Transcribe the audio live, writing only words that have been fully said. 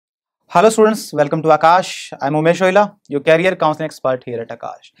Hello students, welcome to Aakash. I'm Umesh Oila, your career counseling expert here at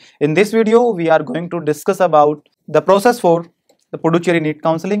Aakash. In this video, we are going to discuss about the process for the Puducherry NEET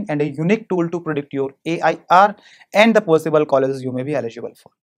counseling and a unique tool to predict your AIR and the possible colleges you may be eligible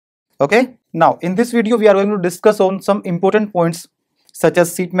for. Okay, now in this video, we are going to discuss on some important points such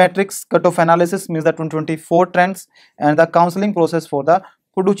as seat matrix, cutoff analysis means the 2024 trends, and the counseling process for the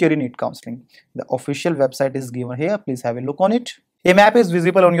Puducherry NEET counseling. The official website is given here. Please have a look on it. A map is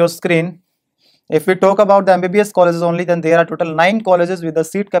visible on your screen. If we talk about the MBBS colleges only, then there are total 9 colleges with a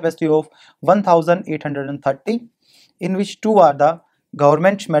seat capacity of 1830, in which 2 are the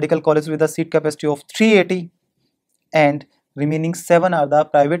government medical colleges with a seat capacity of 380, and remaining 7 are the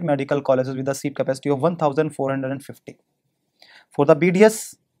private medical colleges with a seat capacity of 1450. For the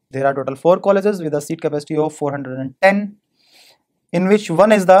BDS, there are total 4 colleges with a seat capacity of 410, in which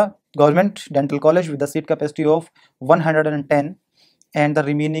 1 is the government dental college with a seat capacity of 110, and the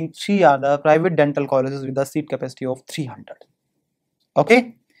remaining 3 are the private dental colleges with a seat capacity of 300.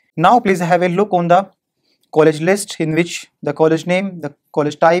 Okay, now please have a look on the college list, in which the college name, the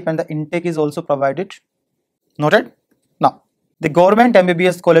college type, and the intake is also provided. Noted? Now, the government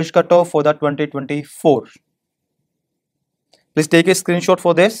MBBS college cutoff for the 2024. Please take a screenshot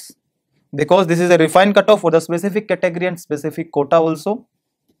for this, because this is a refined cutoff for the specific category and specific quota also.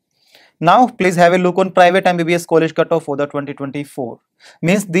 Now please have a look on private MBBS college cutoff for the 2024.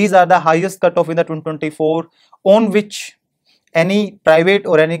 Means these are the highest cutoff in the 2024 on which any private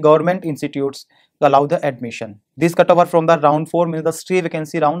or any government institutes allow the admission. These cutoff are from the round 4, means the stray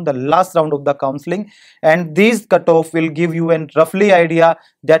vacancy round, the last round of the counseling, and these cutoff will give you a roughly idea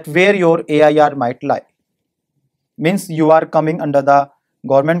that where your AIR might lie. Means you are coming under the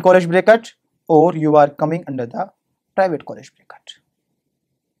government college bracket or you are coming under the private college bracket.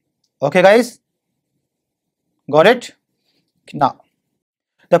 Okay guys, got it? Now,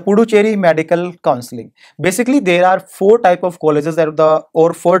 the Puducherry medical counseling. Basically, there are 4 type of colleges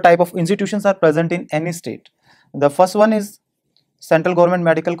or 4 type of institutions are present in any state. The first one is central government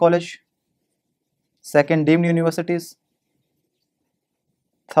medical college, second deemed universities,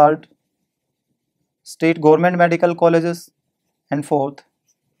 third state government medical colleges, and fourth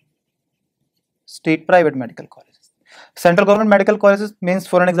state private medical colleges. Central government medical colleges means,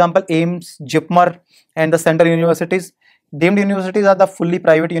 for an example, AIIMS, JIPMER, and the central universities. Deemed universities are the fully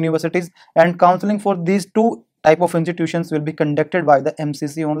private universities, and counseling for these 2 type of institutions will be conducted by the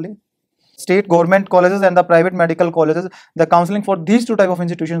MCC only. State government colleges and the private medical colleges, the counseling for these 2 type of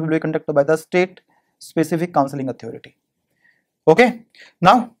institutions will be conducted by the state specific counseling authority. Okay,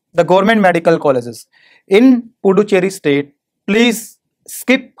 now the government medical colleges in Puducherry state, please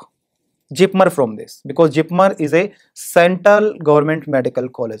skip JIPMER from this, because JIPMER is a central government medical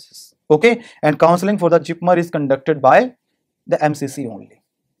colleges. Okay, and counseling for the JIPMER is conducted by the MCC only.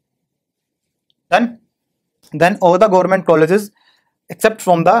 Then all the government colleges except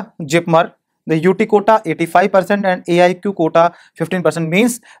from the JIPMER, the UT quota 85% and AIQ quota 15%,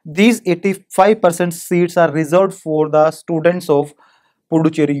 means these 85% seats are reserved for the students of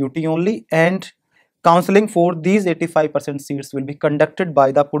Puducherry UT only, and counseling for these 85% seats will be conducted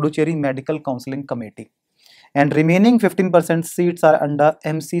by the Puducherry Medical Counseling Committee, and remaining 15% seats are under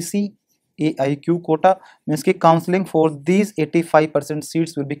MCC AIQ quota, means ki counseling for these 85%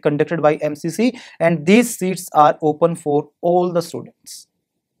 seats will be conducted by MCC, and these seats are open for all the students.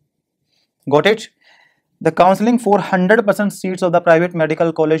 Got it? The counseling for 100% seats of the private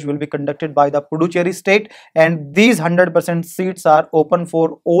medical college will be conducted by the Puducherry state, and these 100% seats are open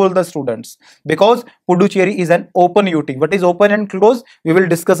for all the students, because Puducherry is an open UT. What is open and closed, we will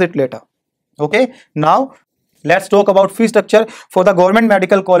discuss it later. Okay, now let's talk about fee structure. For the government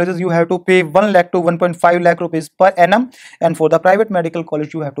medical colleges, you have to pay 1 lakh to 1.5 lakh rupees per annum, and for the private medical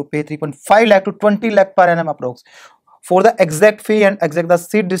college, you have to pay 3.5 lakh to 20 lakh per annum approx. For the exact fee and exact the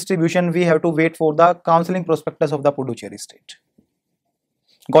seat distribution, we have to wait for the counseling prospectus of the Puducherry state.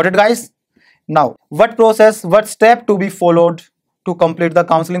 Got it guys? Now, what process, what step to be followed to complete the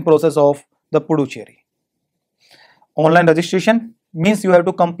counseling process of the Puducherry? Online registration means you have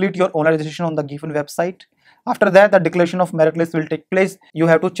to complete your online registration on the given website. After that, the declaration of merit list will take place. You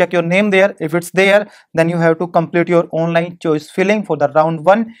have to check your name there. If it's there, then you have to complete your online choice filling for the round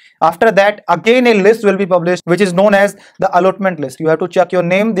 1. After that, again a list will be published, which is known as the allotment list. You have to check your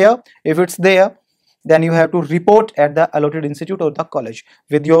name there. If it's there, then you have to report at the allotted institute or the college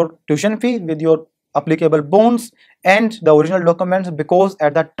with your tuition fee, with your applicable bonds and the original documents, because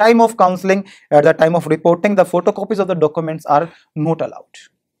at the time of counseling, at the time of reporting, the photocopies of the documents are not allowed.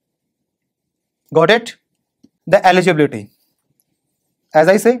 Got it? The eligibility, as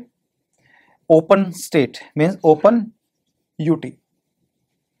I say, open state means open UT.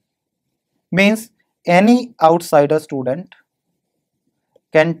 Means any outsider student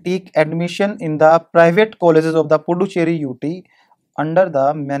can take admission in the private colleges of the Puducherry UT under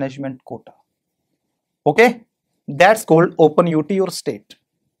the management quota. Okay, that's called open UT or state.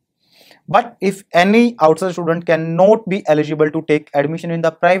 But if any outside student cannot be eligible to take admission in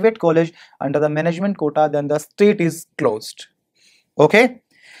the private college under the management quota, then the state is closed. Okay,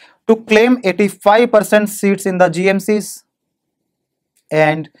 to claim 85% seats in the GMCs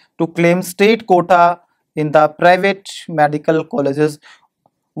and to claim state quota in the private medical colleges,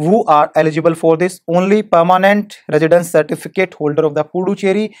 who are eligible for this, only permanent residence certificate holder of the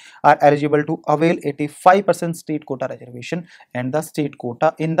Puducherry are eligible to avail 85% state quota reservation and the state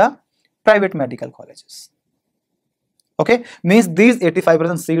quota in the private medical colleges. Okay, means these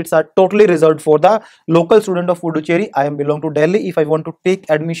 85% seats are totally reserved for the local student of Puducherry. I am belong to Delhi. If I want to take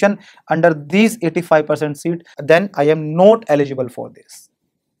admission under these 85% seat, then I am not eligible for this.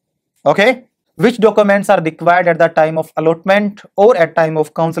 Okay, which documents are required at the time of allotment or at time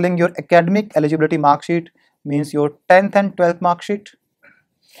of counseling? Your academic eligibility mark sheet, means your 10th and 12th mark sheet,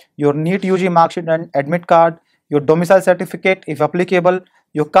 your NEET UG mark sheet and admit card, your domicile certificate if applicable,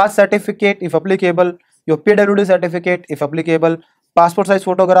 your caste certificate if applicable, your PWD certificate if applicable, passport size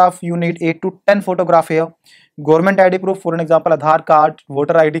photograph, you need 8 to 10 photograph here, government ID proof, for an example Aadhaar card,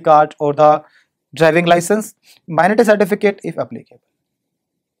 voter ID card or the driving license, minority certificate if applicable.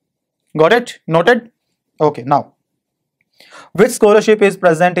 Got it? Noted? Okay, now which scholarship is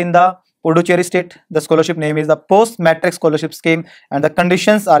present in the Puducherry state? The scholarship name is the post matric scholarship scheme and the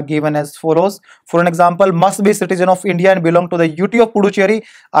conditions are given as follows. For an example, must be citizen of India and belong to the UT of Puducherry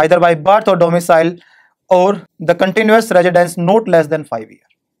either by birth or domicile, or the continuous residence not less than 5 years.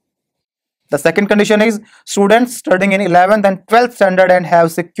 The second condition is students studying in 11th and 12th standard and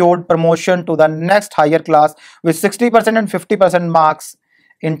have secured promotion to the next higher class with 60% and 50% marks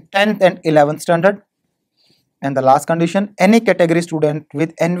in 10th and 11th standard. And the last condition, any category student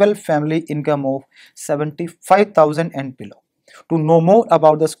with annual family income of 75,000 and below. To know more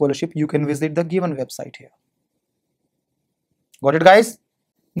about the scholarship, you can visit the given website here. Got it, guys?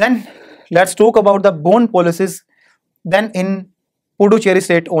 Then let's talk about the bond policies. Then in Puducherry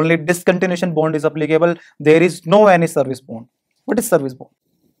state, only discontinuation bond is applicable. There is no any service bond. What is service bond?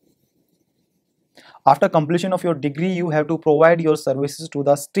 After completion of your degree, you have to provide your services to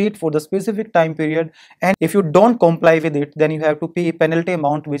the state for the specific time period, and if you don't comply with it, then you have to pay a penalty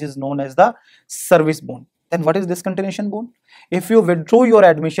amount which is known as the service bond. Then what is discontinuation bond? If you withdraw your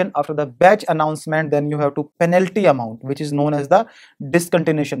admission after the batch announcement, then you have to penalty amount which is known as the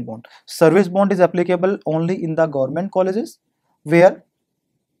discontinuation bond. Service bond is applicable only in the government colleges, where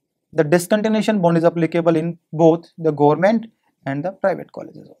the discontinuation bond is applicable in both the government and the private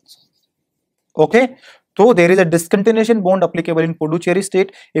colleges also. Okay, so there is a discontinuation bond applicable in Puducherry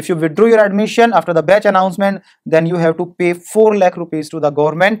state. If you withdraw your admission after the batch announcement, then you have to pay 4 lakh rupees to the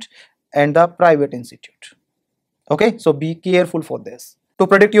government and the private institute. Okay, so be careful for this. To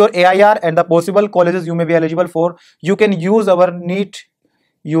predict your AIR and the possible colleges you may be eligible for, you can use our NEET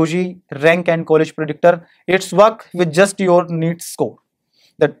UG rank and college predictor. It's work with just your NEET score.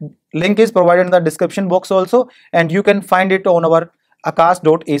 The link is provided in the description box also, and you can find it on our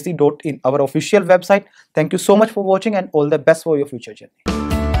aakash.ac.in, our official website. Thank you so much for watching and all the best for your future journey.